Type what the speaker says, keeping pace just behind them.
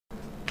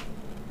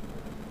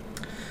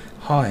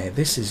Hi,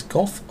 this is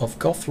Goff of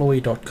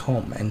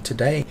goffloy.com, and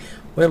today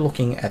we're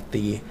looking at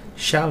the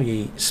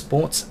Xiaoyi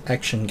Sports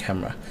Action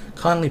Camera,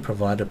 kindly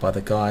provided by the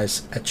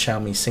guys at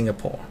Xiaomi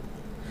Singapore.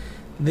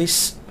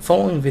 This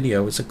following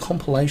video is a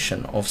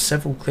compilation of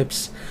several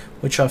clips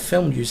which I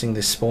filmed using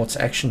this sports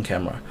action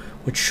camera,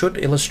 which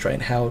should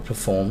illustrate how it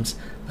performs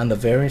under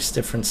various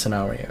different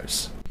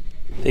scenarios.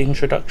 The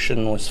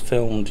introduction was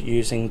filmed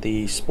using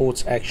the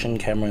sports action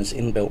camera's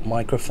inbuilt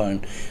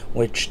microphone,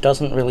 which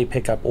doesn't really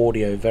pick up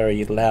audio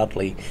very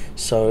loudly,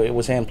 so it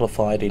was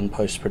amplified in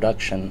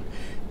post-production.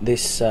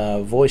 This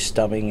voice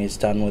dubbing is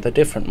done with a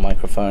different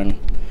microphone.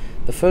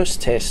 The first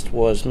test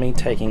was me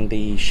taking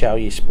the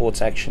Xiaoyi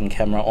sports action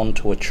camera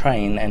onto a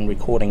train and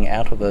recording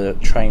out of a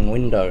train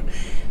window.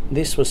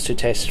 This was to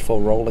test for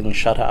rolling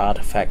shutter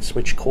artifacts,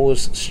 which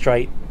cause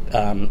straight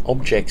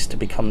objects to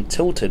become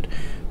tilted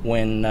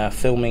when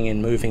filming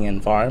in moving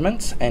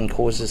environments and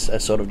causes a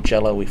sort of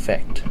jello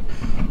effect.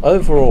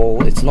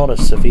 Overall, it's not a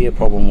severe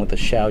problem with the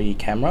Xiaoyi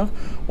camera,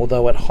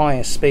 although at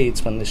higher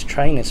speeds when this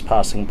train is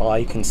passing by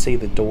you can see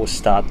the doors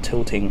start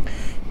tilting,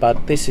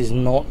 but this is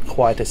not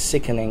quite as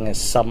sickening as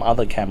some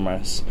other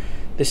cameras.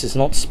 This is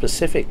not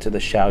specific to the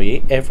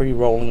Xiaoyi. Every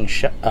rolling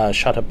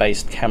shutter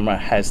based camera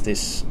has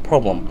this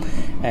problem,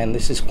 and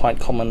this is quite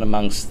common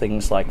amongst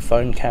things like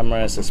phone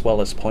cameras as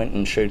well as point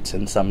and shoots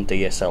and some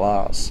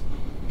DSLRs.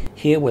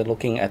 Here we're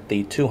looking at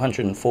the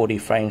 240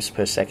 frames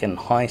per second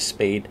high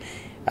speed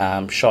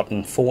shot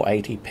in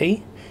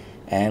 480p,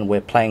 and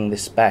we're playing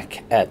this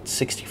back at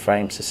 60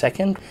 frames a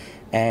second,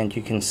 and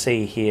you can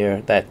see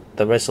here that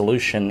the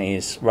resolution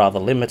is rather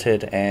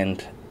limited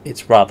and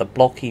it's rather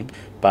blocky,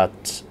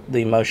 but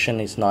the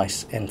motion is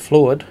nice and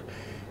fluid.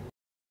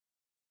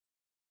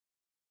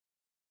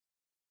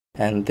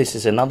 And this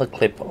is another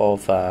clip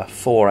of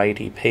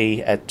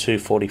 480p at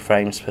 240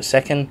 frames per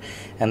second,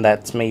 and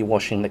that's me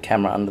washing the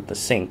camera under the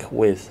sink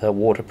with a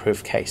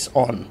waterproof case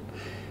on.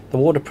 The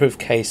waterproof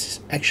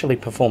case actually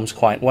performs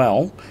quite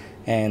well,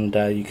 and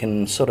you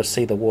can sort of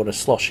see the water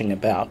sloshing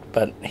about,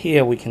 but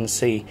here we can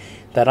see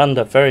that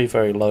under very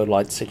low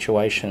light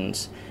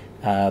situations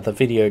the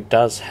video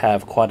does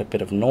have quite a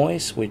bit of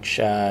noise, which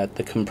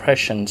the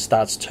compression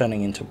starts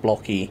turning into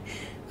blocky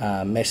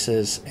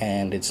messes,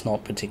 and it's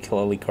not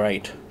particularly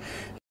great.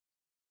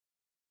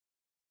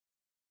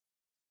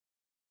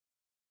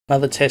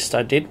 Another test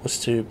I did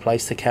was to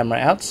place the camera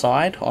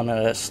outside on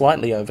a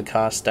slightly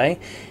overcast day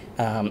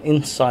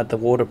inside the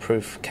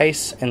waterproof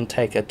case and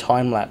take a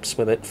time lapse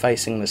with it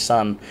facing the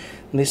sun.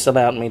 This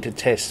allowed me to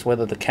test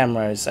whether the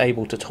camera is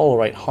able to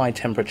tolerate high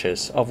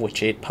temperatures, of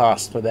which it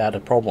passed without a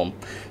problem.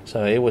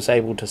 So it was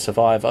able to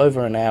survive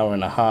over an hour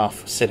and a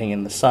half sitting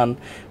in the sun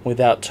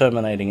without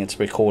terminating its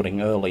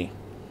recording early.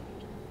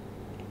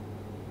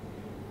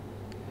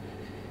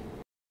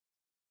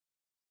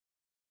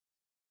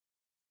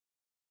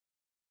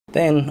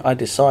 Then I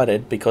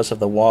decided, because of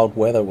the wild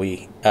weather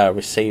we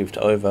received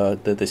over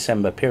the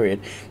December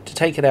period, to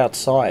take it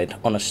outside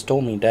on a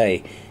stormy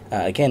day,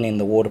 again in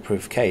the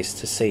waterproof case,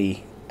 to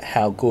see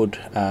how good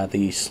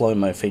the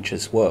slow-mo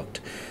features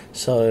worked.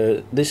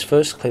 So this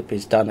first clip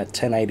is done at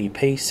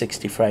 1080p,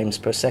 60 frames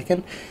per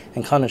second,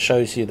 and kind of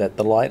shows you that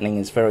the lightning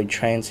is very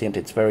transient,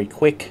 it's very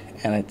quick,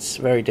 and it's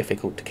very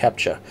difficult to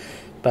capture.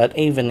 But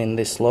even in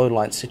this low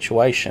light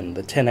situation,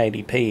 the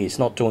 1080p is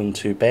not doing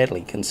too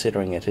badly,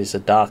 considering it is a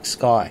dark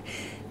sky,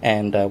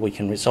 and we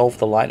can resolve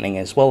the lightning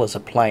as well as a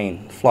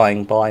plane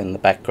flying by in the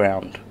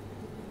background.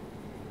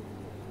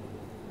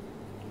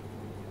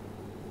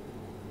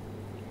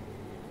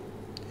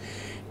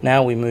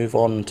 Now we move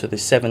on to the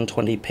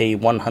 720p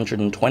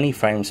 120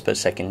 frames per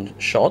second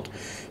shot,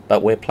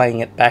 but we're playing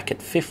it back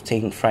at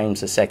 15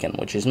 frames a second,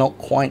 which is not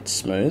quite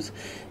smooth,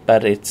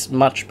 but it's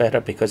much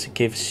better because it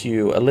gives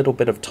you a little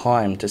bit of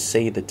time to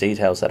see the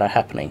details that are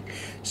happening.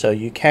 So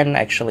you can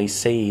actually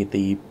see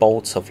the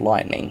bolts of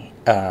lightning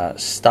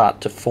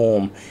start to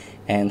form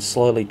and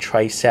slowly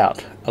trace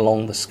out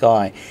along the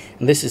sky.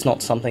 And this is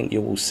not something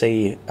you will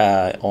see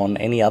on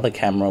any other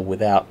camera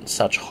without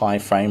such high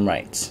frame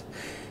rates.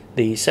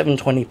 The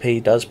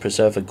 720p does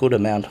preserve a good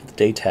amount of the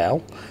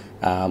detail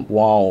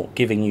while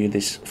giving you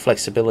this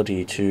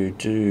flexibility to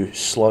do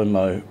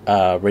slow-mo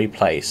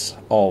replays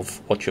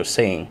of what you're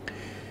seeing.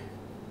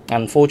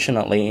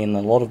 Unfortunately, in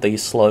a lot of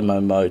these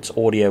slow-mo modes,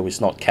 audio is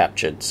not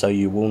captured, so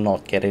you will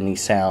not get any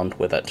sound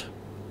with it.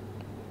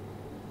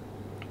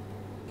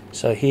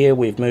 So here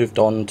we've moved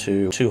on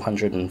to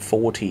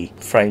 240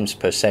 frames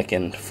per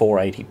second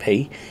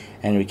 480p,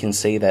 and we can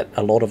see that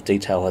a lot of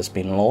detail has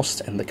been lost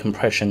and the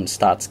compression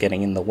starts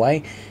getting in the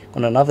way.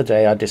 On another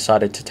day I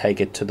decided to take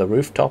it to the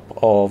rooftop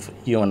of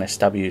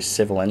UNSW's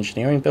civil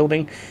engineering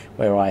building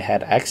where I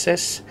had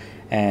access,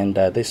 and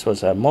this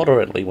was a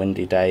moderately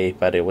windy day,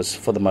 but it was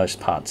for the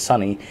most part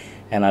sunny,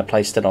 and I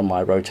placed it on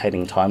my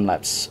rotating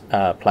time-lapse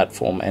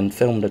platform and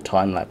filmed a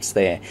time-lapse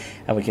there,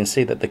 and we can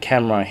see that the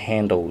camera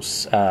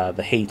handles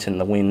the heat and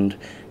the wind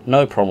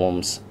no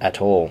problems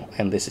at all,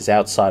 and this is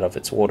outside of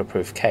its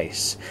waterproof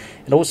case.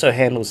 It also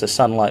handles the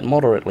sunlight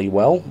moderately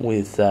well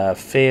with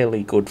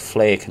fairly good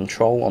flare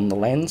control on the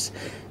lens,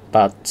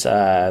 but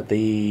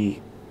the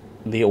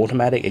the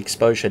automatic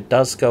exposure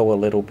does go a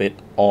little bit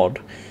odd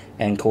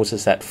and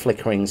causes that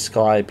flickering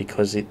sky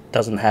because it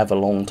doesn't have a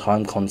long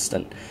time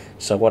constant.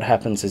 So what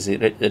happens is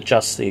it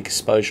adjusts the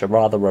exposure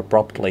rather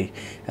abruptly,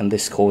 and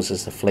this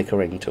causes the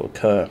flickering to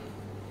occur.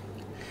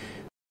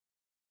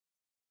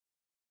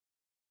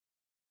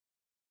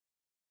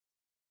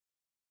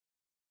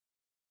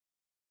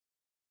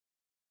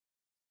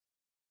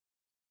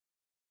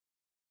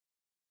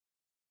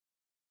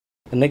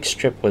 The next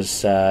trip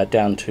was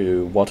down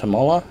to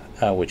Guatemala,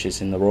 which is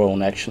in the Royal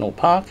National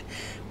Park,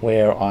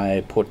 where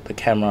I put the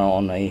camera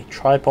on a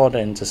tripod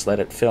and just let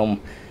it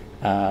film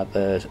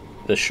the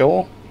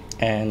shore.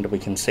 And we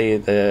can see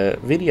the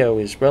video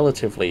is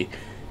relatively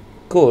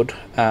good,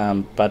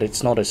 but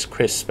it's not as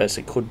crisp as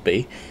it could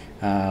be.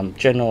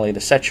 Generally, the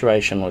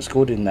saturation was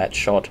good in that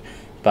shot,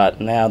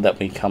 but now that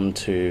we come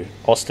to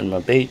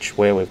Ostoma Beach,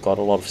 where we've got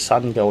a lot of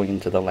sun going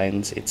into the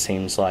lens, it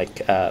seems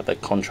like the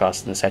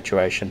contrast and the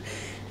saturation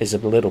is a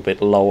little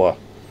bit lower.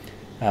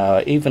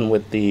 Even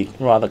with the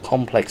rather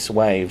complex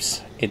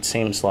waves, it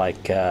seems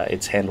like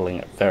it's handling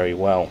it very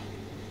well.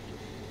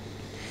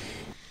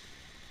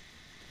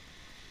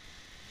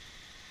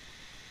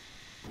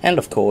 And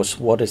of course,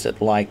 what is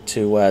it like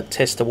to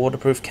test a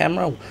waterproof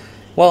camera?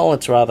 Well,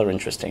 it's rather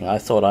interesting. I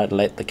thought I'd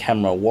let the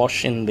camera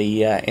wash in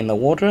the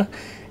water,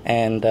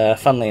 and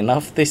funnily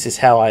enough, this is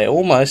how I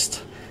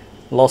almost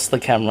lost the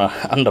camera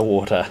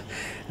underwater.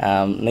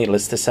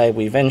 Needless to say,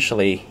 we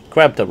eventually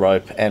grabbed a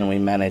rope and we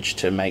managed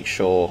to make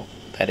sure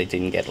that it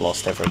didn't get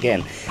lost ever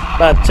again.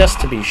 But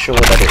just to be sure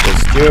that it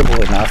was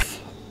durable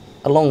enough,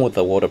 along with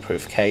the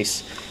waterproof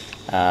case,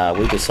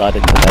 we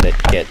decided to let it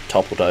get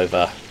toppled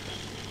over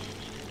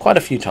quite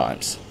a few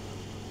times.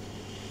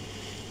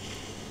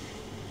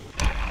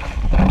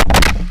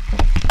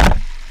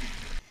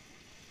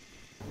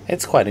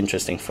 It's quite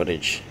interesting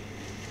footage.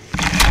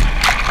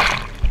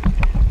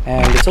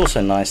 And it's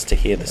also nice to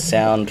hear the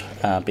sound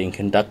being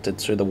conducted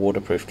through the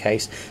waterproof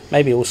case,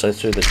 maybe also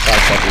through the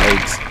tripod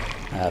legs.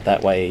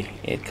 That way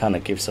it kind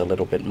of gives a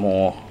little bit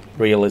more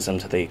realism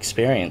to the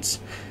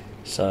experience.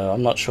 So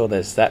I'm not sure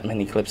there's that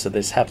many clips of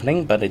this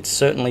happening, but it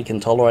certainly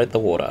can tolerate the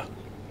water.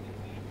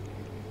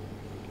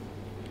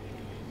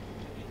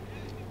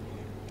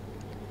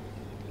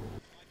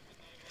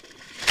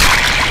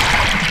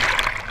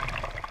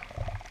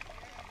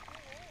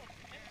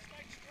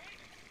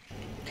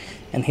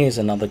 And here's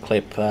another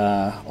clip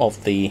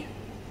of the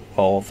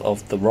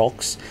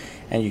rocks,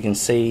 and you can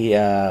see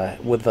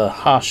with the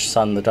harsh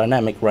sun, the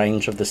dynamic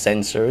range of the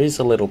sensor is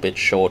a little bit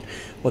short,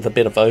 with a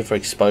bit of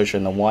overexposure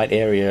in the white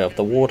area of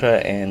the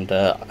water, and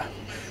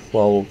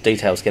well,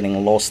 details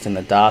getting lost in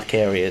the dark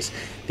areas.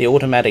 The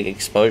automatic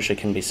exposure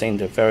can be seen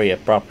to very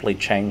abruptly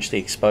change the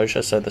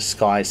exposure, so the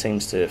sky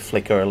seems to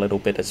flicker a little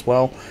bit as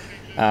well.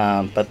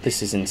 But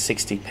this is in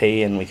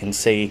 60p, and we can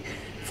see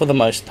for the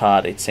most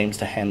part it seems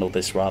to handle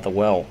this rather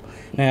well.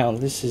 Now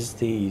this is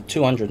the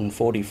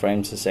 240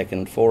 frames a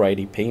second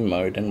 480p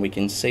mode, and we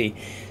can see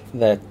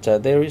that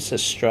there is a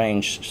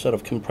strange sort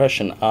of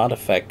compression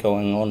artifact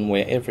going on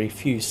where every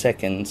few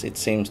seconds it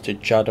seems to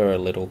judder a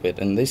little bit,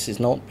 and this is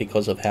not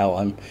because of how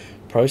I'm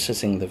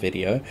processing the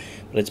video,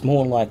 but it's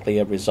more likely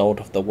a result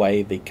of the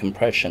way the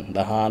compression,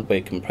 the hardware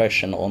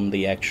compression on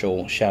the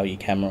actual Xiaoyi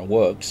camera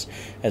works,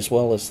 as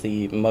well as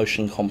the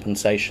motion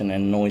compensation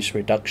and noise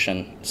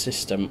reduction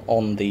system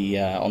on the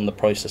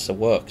processor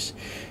works.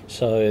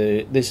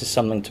 So this is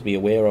something to be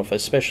aware of,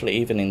 especially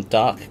even in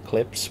dark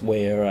clips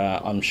where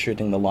I'm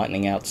shooting the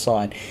lightning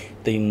outside.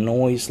 The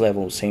noise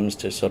level seems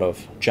to sort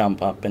of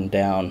jump up and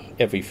down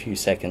every few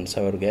seconds,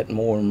 so it'll get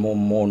more and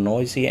more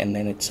noisy, and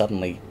then it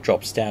suddenly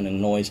drops down in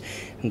noise,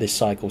 and this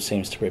cycle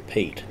seems to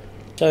repeat.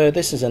 So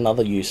this is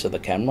another use of the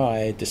camera.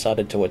 I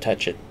decided to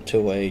attach it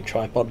to a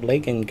tripod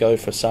leg and go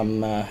for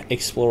some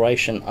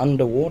exploration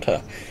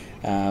underwater.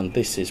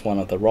 This is one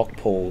of the rock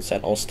pools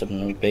at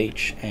Ostoma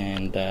Beach,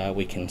 and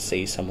we can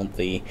see some of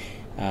the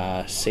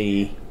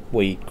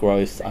seaweed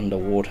growth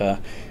underwater,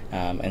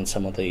 and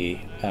some of the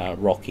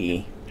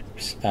rocky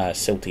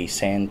silty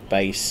sand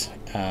base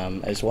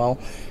as well.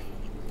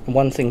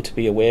 One thing to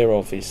be aware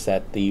of is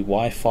that the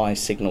Wi-Fi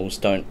signals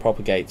don't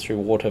propagate through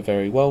water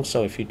very well,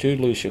 so if you do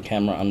lose your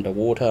camera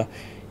underwater,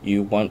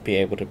 you won't be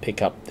able to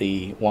pick up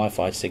the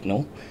Wi-Fi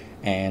signal.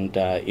 And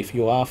if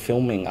you are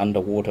filming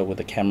underwater with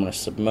the camera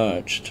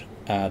submerged,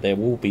 there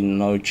will be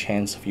no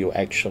chance of you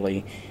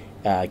actually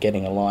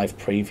getting a live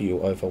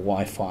preview over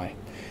Wi-Fi.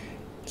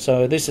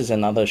 So this is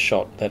another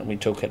shot that we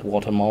took at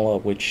Guatemala,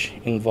 which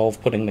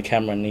involved putting the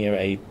camera near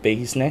a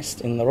bee's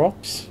nest in the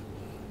rocks.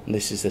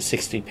 This is the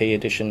 60p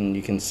edition.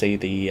 You can see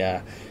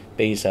the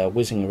bees are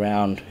whizzing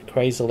around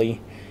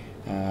crazily,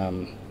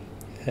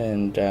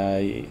 and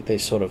they're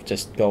sort of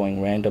just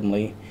going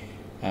randomly.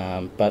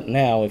 But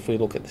now if we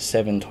look at the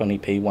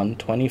 720p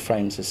 120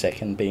 frames a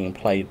second being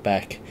played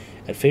back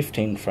at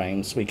 15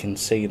 frames, we can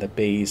see the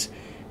bees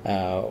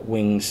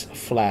wings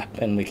flap,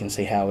 and we can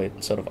see how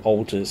it sort of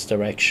alters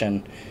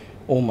direction,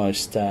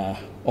 almost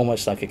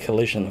like a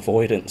collision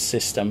avoidance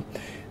system.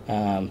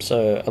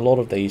 So a lot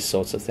of these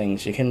sorts of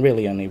things you can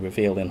really only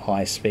reveal in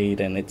high speed,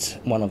 and it's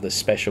one of the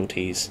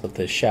specialties of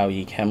the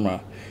Xiaoyi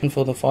camera. And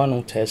for the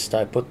final test,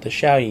 I put the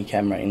Xiaoyi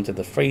camera into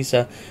the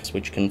freezer,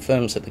 which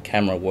confirms that the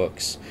camera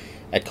works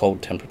at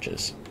cold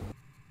temperatures.